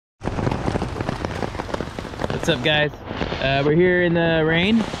What's up, guys? We're here in the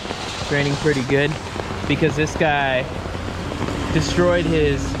rain. It's raining pretty good because this guy destroyed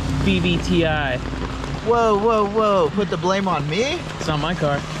his VVTi. Whoa, whoa, whoa. Put the blame on me? It's on my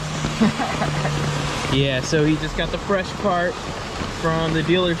car. Yeah, so he just got the fresh part from the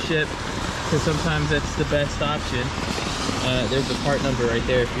dealership because sometimes that's the best option. There's the part number right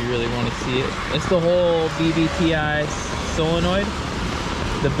there if you really want to see it. It's the whole VVT-i solenoid,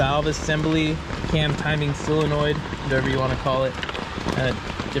 the valve assembly, cam timing solenoid, whatever you want to call it.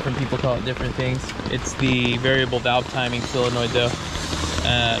 Different people call it different things. It's the variable valve timing solenoid though.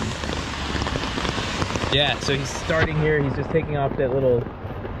 Yeah, so he's starting here. He's just taking off that little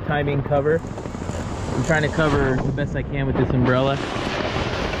timing cover. I'm trying to cover the best I can with this umbrella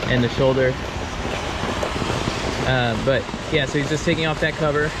and the shoulder. But yeah, so he's just taking off that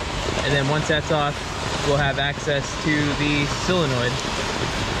cover, and then once that's off, we'll have access to the solenoid,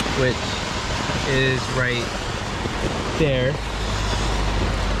 which is right there,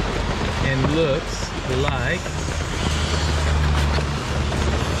 and looks like,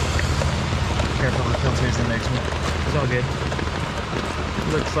 careful, the filter's the next one. It's all good.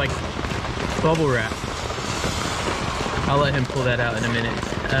 Looks like bubble wrap. I'll let him pull that out in a minute.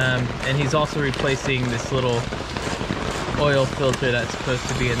 And he's also replacing this little oil filter that's supposed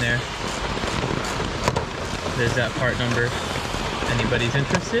to be in there. There's that part number. Anybody's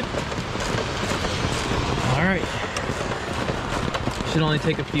interested? All right. Should only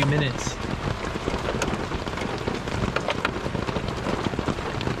take a few minutes.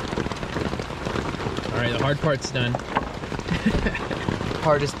 All right, the hard part's done.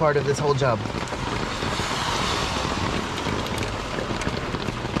 Hardest part of this whole job.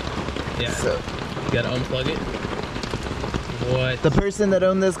 Yeah, so you gotta unplug it. What? The person that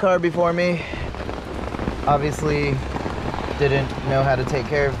owned this car before me obviously didn't know how to take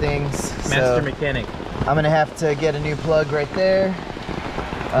care of things. Master mechanic. I'm gonna have to get a new plug right there.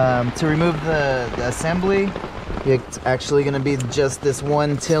 To remove the assembly, it's actually gonna be just this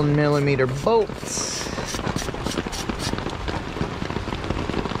 1 10mm bolt.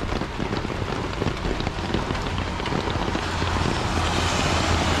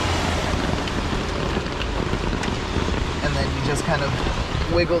 Just kind of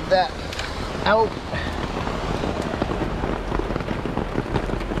wiggled that out.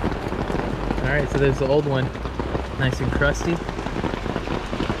 All right, so there's the old one, nice and crusty.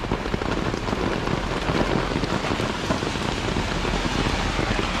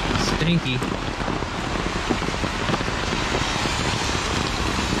 Stinky.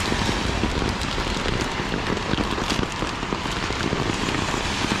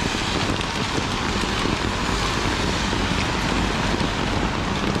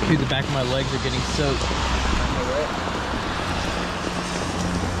 Dude, the back of my legs are getting soaked.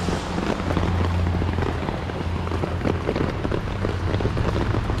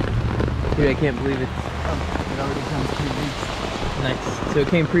 Dude, I can't believe it. It already comes pre-greased. Nice. So it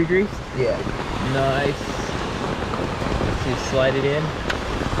came pre-greased? Yeah. Nice. So you slide it in.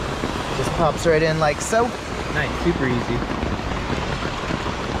 Just pops right in like so. Nice, super easy.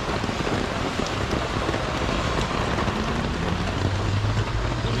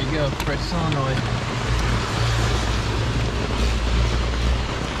 Go, fresh solenoid.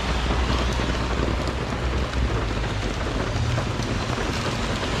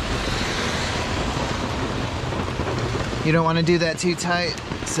 You don't want to do that too tight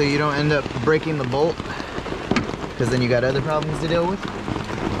so you don't end up breaking the bolt, because then you got other problems to deal with.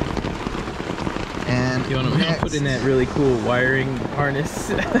 And you want to put in that really cool wiring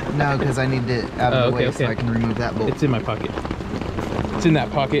harness? No, because I need it out of the way so I can remove that bolt. It's in my pocket. It's in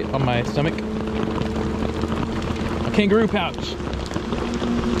that pocket on my stomach. A kangaroo pouch.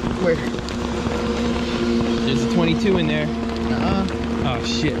 Where? There's a 22 in there. Uh-uh. Oh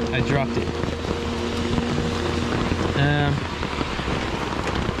shit, I dropped it.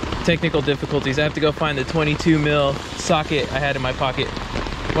 Technical difficulties. I have to go find the 22mm socket I had in my pocket.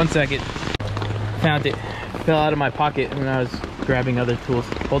 1 second. Found it. Fell out of my pocket when I was grabbing other tools.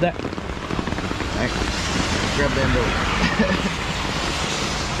 Hold that. Alright. Grab the envelope.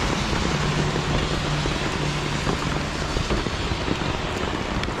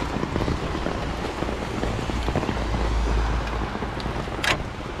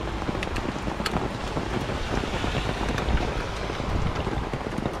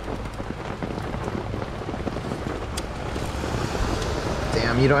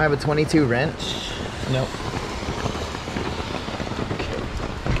 Damn, you don't have a 22 wrench? Nope.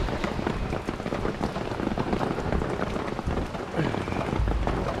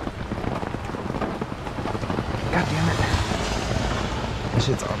 God damn it. This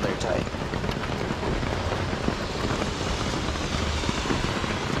shit's on there tight.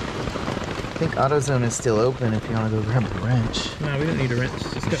 think AutoZone is still open if you want to go grab a wrench. No, we don't need a wrench.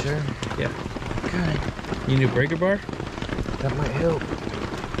 Just go. Sure? Yeah. Okay. You need a breaker bar? That might help.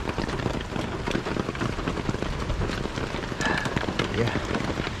 Yeah.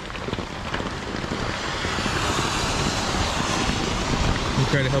 I'll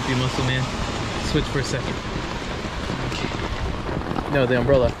try to help you, muscle man. Switch for a second. Okay. No, the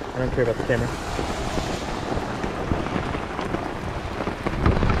umbrella. I don't care about the camera.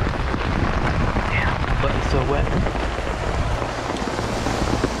 Damn, my butt is so wet.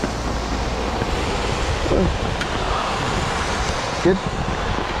 Good?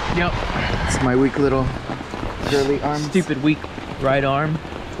 Yep. It's my weak little curly arm. Stupid weak right arm.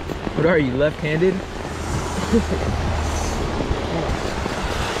 What are you, left-handed?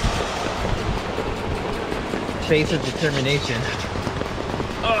 Face of determination.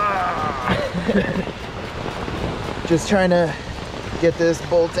 Just trying to get this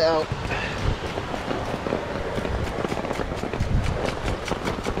bolt out.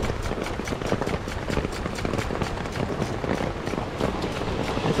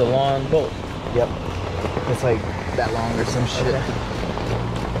 It's a long bolt. Yep. It's like that long or some shit. Okay.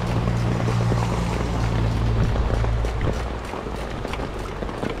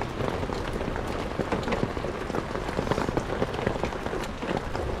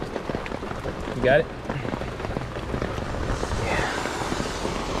 You got it?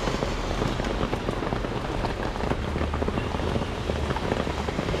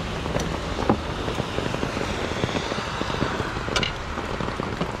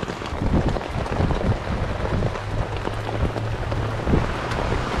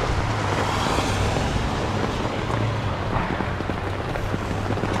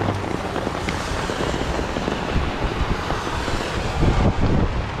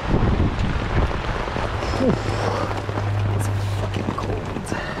 It's fucking cold.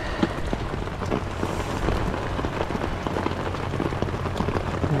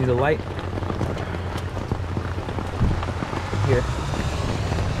 You need a light? Here.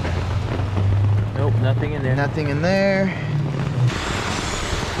 Nope, nothing in there. Nothing in there.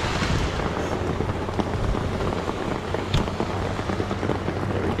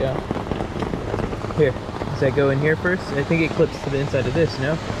 There we go. Here, does that go in here first? I think it clips to the inside of this,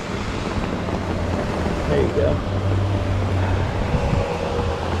 no? There you go.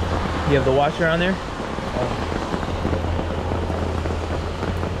 You have the washer on there?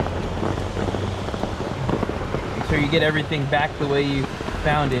 Make sure you get everything back the way you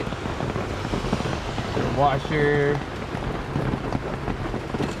found it. The washer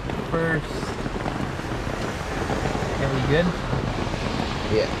first. Okay, we good?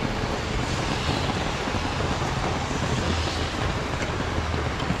 Yeah.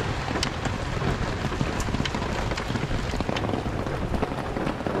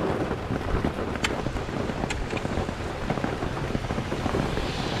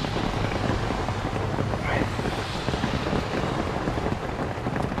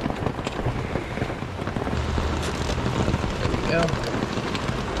 Go.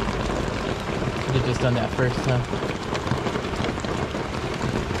 Could have just done that first, huh?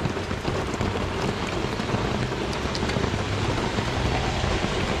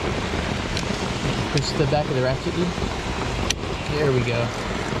 Push the back of the ratchet, dude. There we go.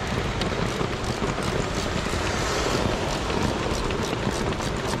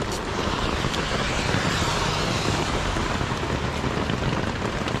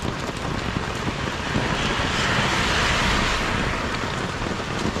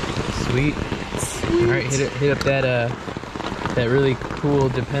 Sweet. All right, hit up that that really cool,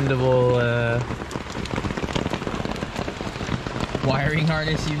 dependable wiring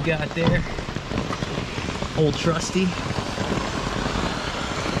harness you've got there. Old trusty.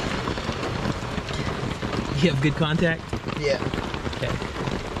 You have good contact? Yeah. Okay.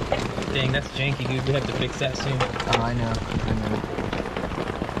 Dang, that's janky, dude. We have to fix that soon. Oh, I know. I know.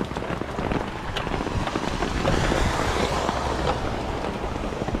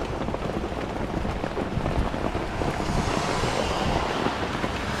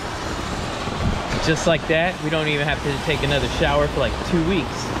 Just like that, we don't even have to take another shower for like 2 weeks.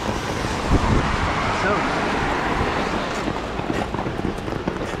 So,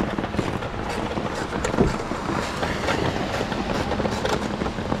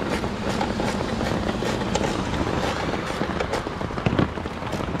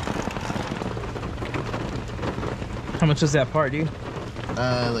 how much was that part, dude?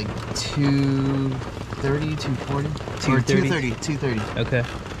 Like 230, 240? 230? 230. Okay.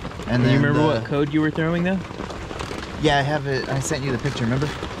 And Do then you remember what code you were throwing though? Yeah, I have it. I sent you the picture, remember?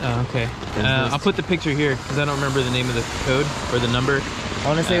 Oh, okay. I'll put the picture here because I don't remember the name of the code or the number. I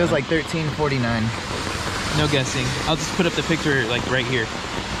want to say it was like $13.49. No guessing. I'll just put up the picture like right here.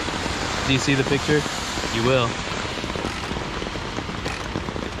 Do you see the picture? You will.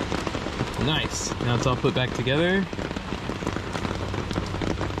 Nice. Now it's all put back together.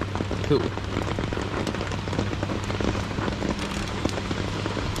 Cool.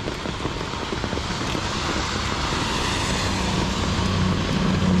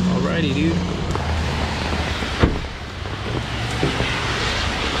 Alrighty, dude.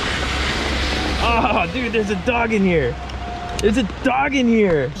 Oh, dude, there's a dog in here. There's a dog in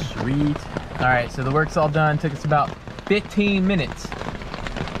here. Sweet. All right, so the work's all done. Took us about 15 minutes.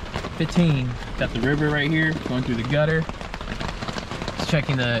 15. Got the river right here, going through the gutter. Just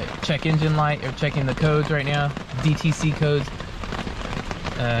checking the check engine light, or checking the codes right now. DTC codes.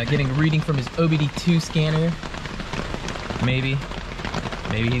 Getting a reading from his OBD2 scanner. Maybe.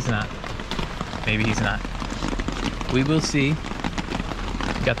 Maybe he's not. Maybe he's not. We will see.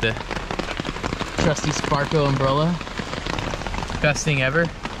 Got the trusty Sparko umbrella. Best thing ever.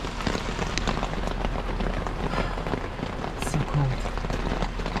 So cold.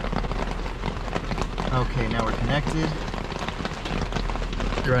 Okay, now we're connected.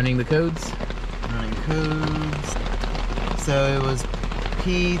 Running the codes. Running codes. So it was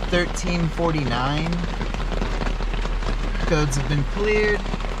P1349. Codes have been cleared.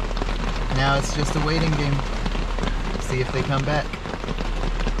 Now it's just a waiting game. See if they come back.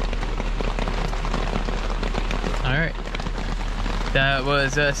 Alright. That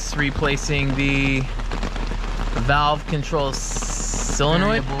was us replacing the valve control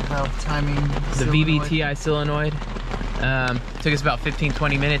solenoid. Variable valve timing The solenoid. VVT-i Solenoid. Took us about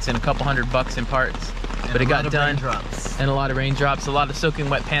 15-20 minutes and a couple $100 in parts. And but it got done. Raindrops. And a lot of raindrops. A lot of soaking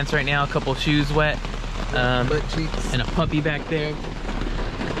wet pants right now. A couple shoes wet. Butt cheeks. And a puppy back there.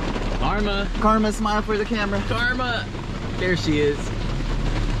 Karma. Karma, smile for the camera. Karma. There she is.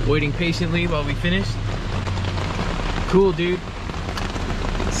 Waiting patiently while we finish. Cool, dude.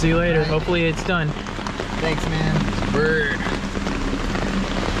 See you later. Right. Hopefully it's done. Thanks, man. Bird.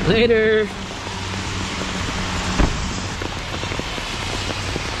 Later.